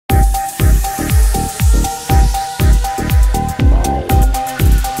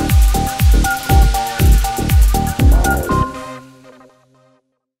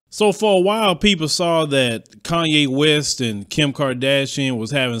So for a while, people saw that Kanye West and Kim Kardashian was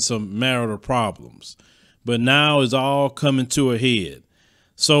having some marital problems, but now it's all coming to a head.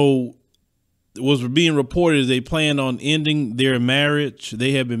 So what's being reported is they plan on ending their marriage.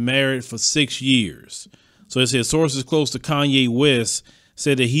 They have been married for 6 years. So it says sources close to Kanye West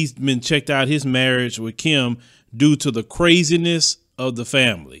said that he's been checked out his marriage with Kim due to the craziness of the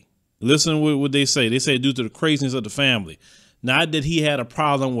family. Listen to what they say. They say due to the craziness of the family. Not that he had a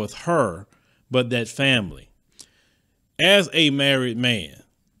problem with her, but that family. As a married man,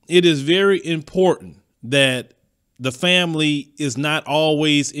 it is very important that the family is not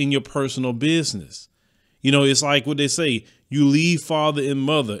always in your personal business. You know, it's like what they say, you leave father and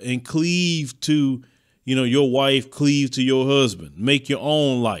mother and cleave to, your wife, cleave to your husband, make your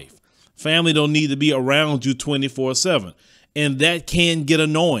own life. Family don't need to be around you 24/7. And that can get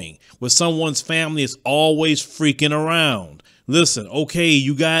annoying when someone's family is always freaking around. Listen, okay,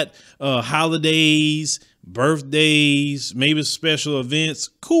 you got holidays, birthdays, maybe special events.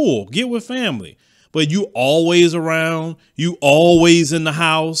 Cool, get with family. But you always around, you always in the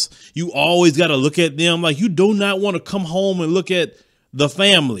house, you always got to look at them. Like, you do not want to come home and look at the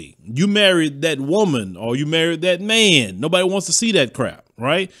family. You married that woman or you married that man. Nobody wants to see that crap,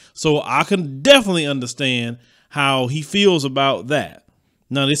 right? So I can definitely understand how he feels about that.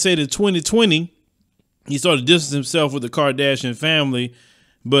 Now, they said in 2020, he started distancing himself with the Kardashian family,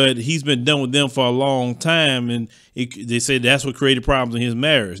 but he's been done with them for a long time. And they said that's what created problems in his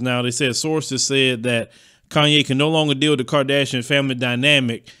marriage. Now, they said sources said that Kanye can no longer deal with the Kardashian family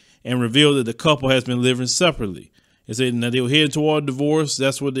dynamic and revealed that the couple has been living separately. They said now they were heading toward divorce.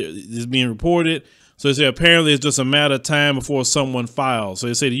 That's what is being reported. So they said apparently it's just a matter of time before someone files. So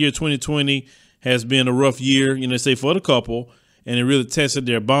they say the year 2020 has been a rough year, they say, for the couple, and it really tested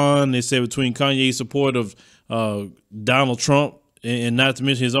their bond. They said between Kanye's support of Donald Trump and not to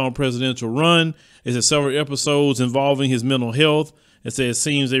mention his own presidential run. It said several episodes involving his mental health. It said it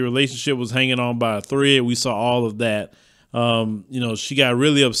seems their relationship was hanging on by a thread. We saw all of that. She got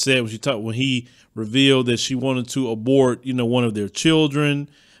really upset when he revealed that she wanted to abort, one of their children.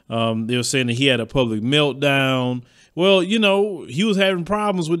 They were saying that he had a public meltdown. Well, he was having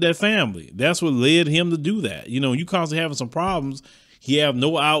problems with that family. That's what led him to do that. You constantly having some problems. He have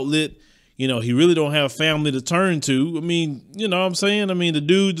no outlet. He really don't have family to turn to. I mean, what I'm saying? I mean, the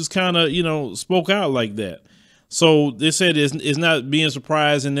dude just kind of, spoke out like that. So they said it's not being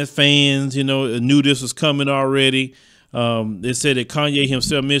surprising that fans, knew this was coming already. They said that Kanye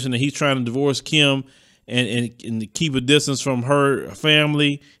himself mentioned that he's trying to divorce Kim and to keep a distance from her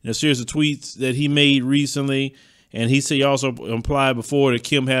family in a series of tweets that he made recently. And he said he also implied before that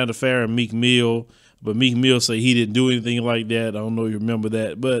Kim had an affair with Meek Mill, but Meek Mill said he didn't do anything like that. I don't know if you remember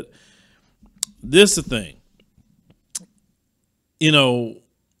that, but this is the thing. You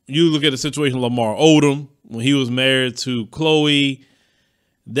look at the situation of Lamar Odom when he was married to Chloe.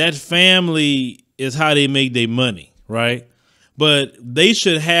 That family is how they make their money, right? But they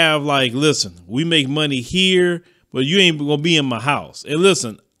should have listen, we make money here, but you ain't gonna be in my house. And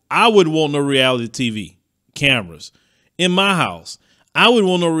listen, I wouldn't want no reality TV cameras in my house. I wouldn't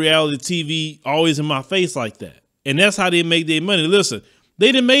want no reality TV always in my face like that. And that's how they make their money. Listen,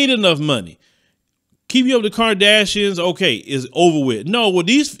 they done made enough money. Keeping up the Kardashians, okay, is over with. No, what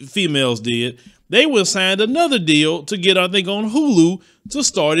these females did, they would signed another deal to get, I think, on Hulu to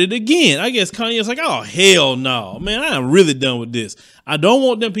start it again. I guess Kanye's like, oh, hell no, man, I am really done with this. I don't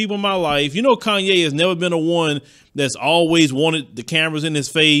want them people in my life. Kanye has never been a one that's always wanted the cameras in his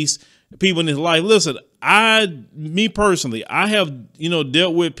face, people in his life. Listen, me personally, I have,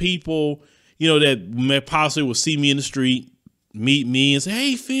 dealt with people, that may possibly will see me in the street, meet me and say,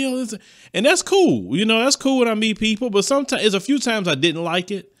 hey, Phil, and that's cool. That's cool when I meet people, but sometimes there's a few times I didn't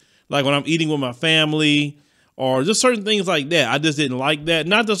like it. Like when I'm eating with my family or just certain things like that. I just didn't like that.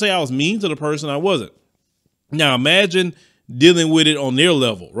 Not to say I was mean to the person, I wasn't. Now imagine dealing with it on their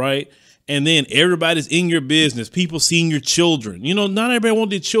level, right? And then everybody's in your business, people seeing your children. Not everybody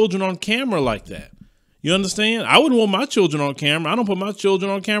wants their children on camera like that. You understand? I wouldn't want my children on camera. I don't put my children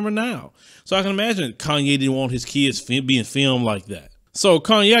on camera now. So I can imagine Kanye didn't want his kids being filmed like that. So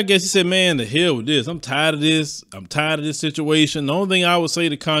Kanye, I guess he said, man, the hell with this. I'm tired of this. I'm tired of this situation. The only thing I would say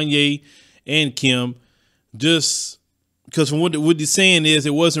to Kanye and Kim, just because from what he's saying is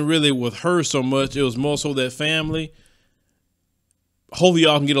it wasn't really with her so much. It was more so that family. Hopefully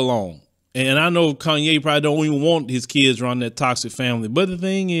y'all can get along. And I know Kanye probably don't even want his kids around that toxic family. But the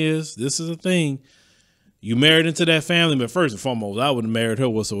thing is, this is a thing. You married into that family, but first and foremost, I wouldn't have married her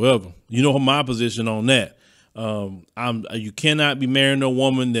whatsoever. You know my position on that. You cannot be marrying a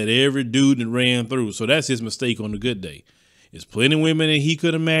woman that every dude that ran through. So that's his mistake on the good day. There's plenty of women that he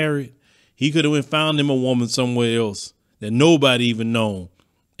could have married. He could have went found him a woman somewhere else that nobody even known.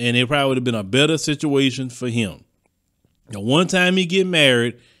 And it probably would have been a better situation for him. Now, one time he get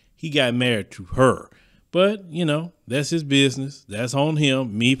married, he got married to her. But, you know, that's his business. That's on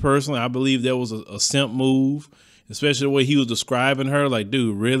him. Me personally, I believe that was a simp move, especially the way he was describing her. Like,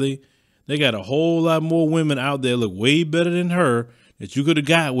 dude, really? They got a whole lot more women out there look way better than her that you could have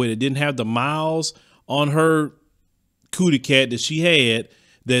got with it. Didn't have the miles on her cootie cat that she had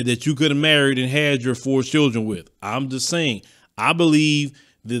that you could have married and had your 4 children with. I'm just saying, I believe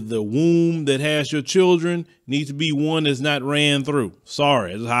that the womb that has your children needs to be one that's not ran through.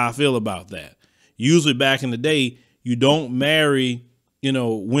 Sorry, that's how I feel about that. Usually back in the day, you don't marry, you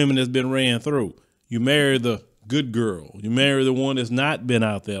know, women that's been ran through. You marry the good girl. You marry the one that's not been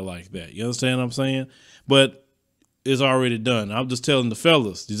out there like that. You understand what I'm saying? But it's already done. I'm just telling the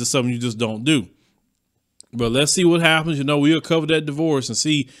fellas, this is something you just don't do. But let's see what happens. You know, we'll cover that divorce and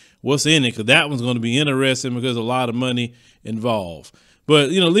see what's in it, because that one's going to be interesting because a lot of money involved.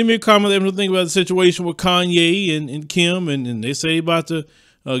 But, you know, leave me a comment. Let me think about the situation with Kanye and Kim, and they say about to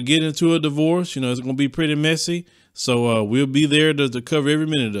get into a divorce. You know, it's going to be pretty messy. So we'll be there to cover every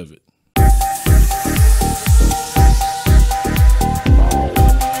minute of it.